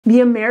The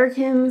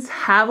Americans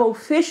have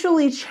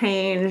officially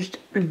changed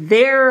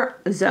their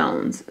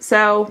zones.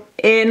 So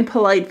in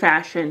polite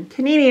fashion,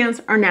 Canadians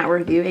are now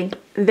reviewing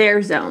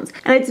their zones.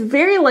 And it's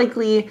very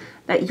likely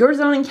that your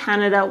zone in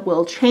Canada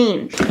will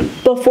change.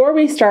 Before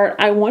we start,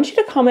 I want you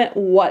to comment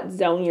what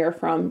zone you're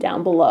from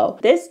down below.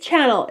 This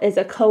channel is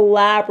a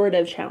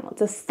collaborative channel.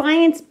 It's a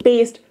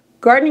science-based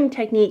gardening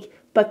technique,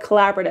 but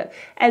collaborative.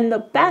 And the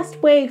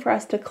best way for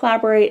us to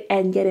collaborate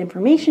and get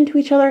information to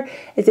each other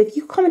is if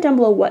you comment down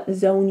below what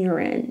zone you're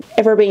in.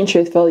 If we're being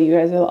truthful, you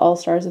guys are the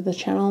all-stars of this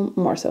channel,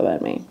 more so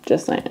than me,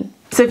 just saying.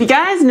 So if you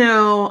guys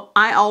know,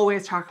 I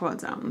always talk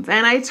about zones,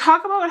 and I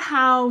talk about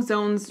how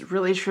zones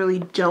really truly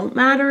don't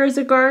matter as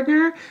a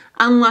gardener,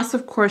 unless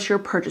of course you're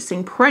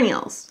purchasing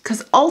perennials,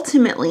 because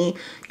ultimately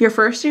your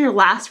first and your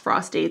last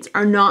frost dates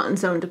are not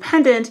zone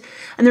dependent,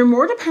 and they're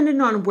more dependent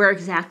on where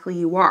exactly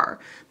you are.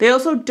 They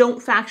also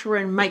don't factor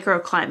in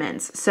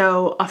microclimates,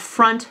 so a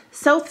front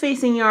south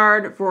facing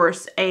yard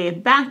versus a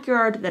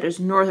backyard that is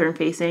northern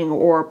facing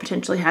or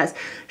potentially has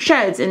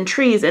sheds and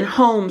trees and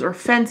homes or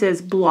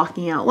fences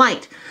blocking out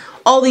light.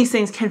 All these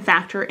things can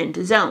factor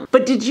into zone.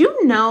 But did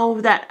you know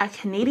that a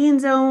Canadian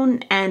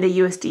zone and a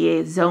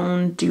USDA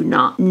zone do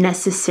not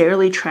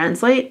necessarily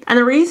translate? And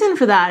the reason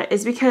for that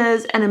is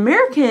because an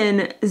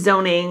American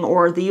zoning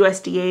or the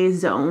USDA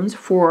zones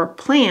for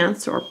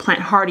plants or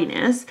plant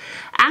hardiness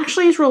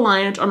actually is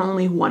reliant on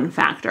only one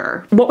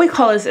factor. What we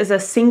call this is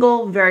a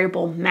single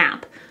variable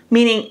map,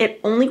 meaning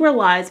it only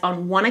relies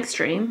on one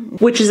extreme,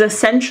 which is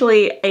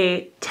essentially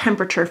a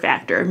temperature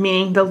factor,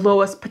 meaning the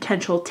lowest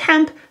potential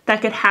temp that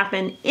could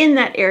happen in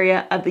that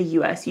area of the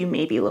US you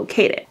may be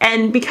located.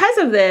 And because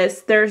of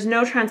this, there's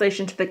no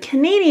translation to the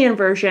Canadian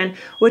version,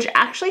 which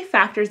actually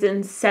factors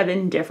in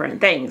 7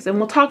 different things. And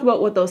we'll talk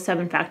about what those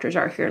 7 factors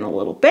are here in a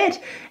little bit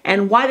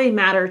and why they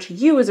matter to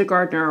you as a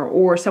gardener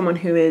or someone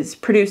who is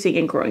producing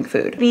and growing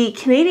food. The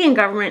Canadian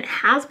government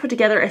has put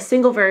together a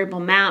single variable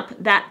map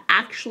that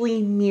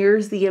actually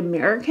mirrors the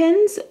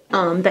Americans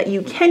that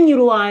you can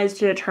utilize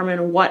to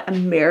determine what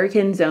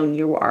American zone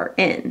you are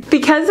in.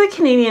 Because the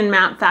Canadian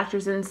map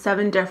factors in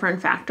 7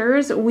 different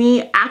factors,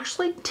 we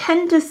actually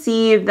tend to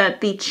see that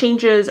the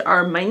changes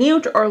are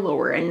minute or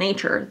lower in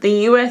nature.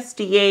 The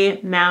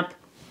USDA map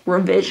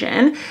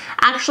revision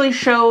actually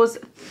shows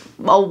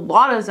a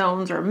lot of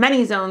zones or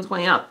many zones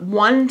going up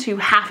 1 to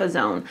half a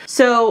zone.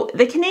 So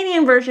the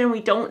Canadian version,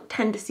 we don't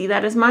tend to see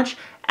that as much,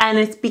 and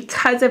it's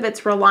because of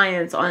its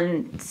reliance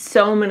on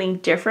so many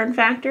different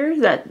factors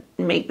that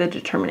make the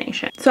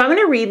determination. So I'm going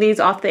to read these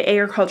off the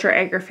Agriculture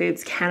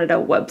Agri-Foods Canada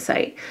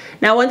website.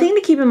 Now, one thing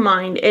to keep in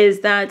mind is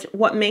that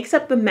what makes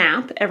up the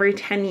map every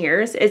 10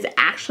 years is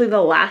actually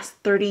the last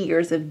 30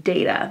 years of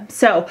data.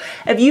 So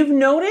if you've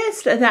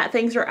noticed that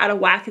things are out of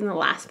whack in the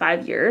last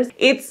 5 years,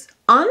 it's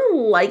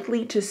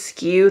unlikely to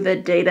skew the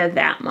data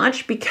that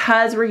much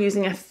because we're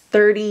using a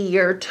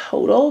 30-year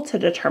total to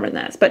determine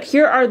this. But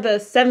here are the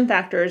 7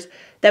 factors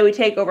that we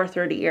take over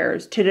 30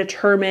 years to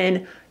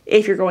determine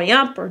if you're going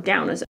up or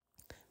down a zone.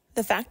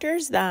 The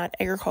factors that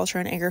Agriculture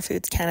and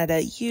Agri-Foods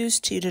Canada use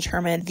to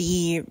determine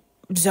the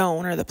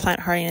zone or the plant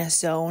hardiness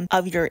zone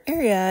of your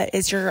area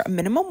is your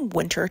minimum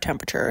winter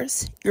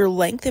temperatures, your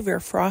length of your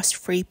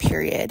frost-free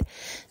period,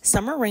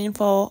 summer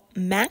rainfall,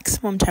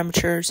 maximum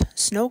temperatures,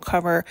 snow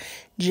cover,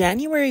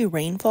 January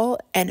rainfall,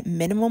 and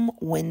minimum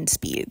wind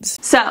speeds.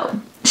 So,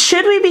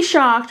 should we be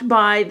shocked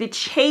by the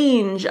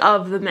change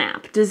of the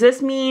map? Does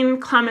this mean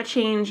climate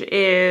change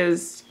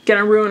is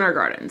gonna ruin our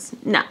gardens?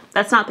 No,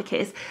 that's not the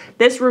case.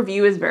 This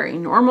review is very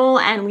normal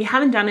and we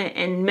haven't done it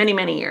in many,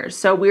 many years.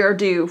 So we are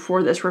due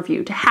for this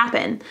review to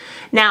happen.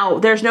 Now,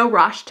 there's no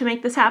rush to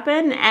make this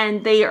happen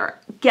and they are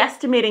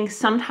guesstimating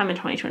sometime in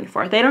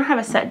 2024. They don't have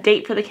a set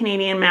date for the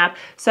Canadian map,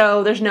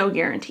 so there's no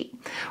guarantee.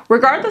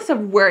 Regardless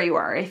of where you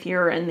are, if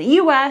you're in the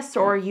US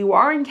or you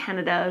are in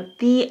Canada,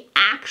 the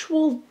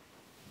actual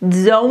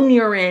zone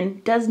you're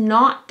in does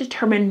not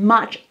determine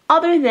much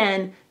other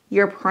than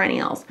your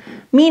perennials.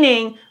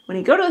 Meaning, when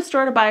you go to the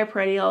store to buy a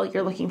perennial,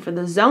 you're looking for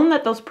the zone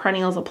that those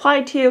perennials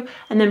apply to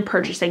and then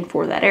purchasing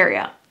for that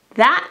area.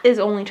 That is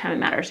the only time it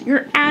matters.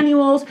 Your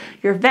annuals,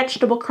 your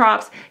vegetable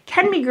crops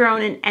can be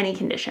grown in any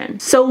condition,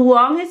 so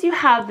long as you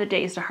have the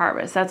days to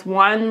harvest. That's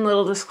one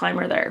little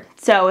disclaimer there.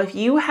 So if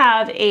you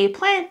have a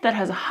plant that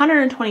has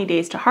 120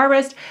 days to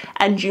harvest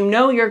and you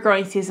know your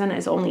growing season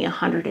is only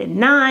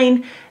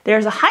 109,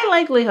 there's a high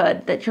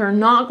likelihood that you're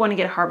not going to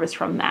get harvest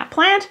from that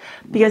plant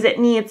because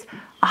it needs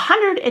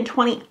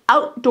 120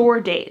 outdoor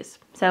days.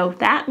 So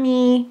that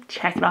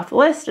check it off the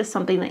list as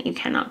something that you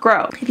cannot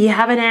grow. If you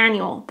have an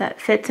annual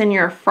that fits in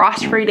your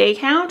frost-free day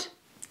count,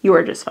 you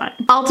are just fine.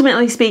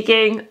 Ultimately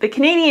speaking, the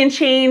Canadian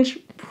change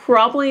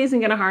probably isn't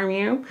gonna harm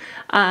you.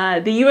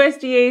 The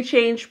USDA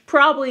change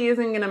probably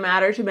isn't gonna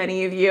matter to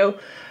many of you,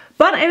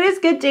 but it is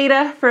good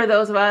data for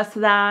those of us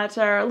that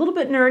are a little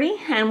bit nerdy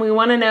and we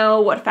wanna know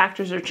what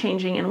factors are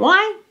changing and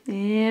why,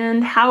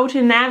 and how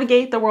to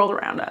navigate the world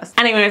around us.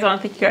 Anyways, I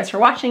wanna thank you guys for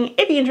watching.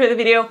 If you enjoyed the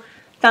video,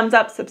 thumbs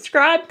up,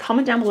 subscribe,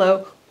 comment down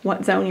below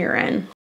what zone you're in.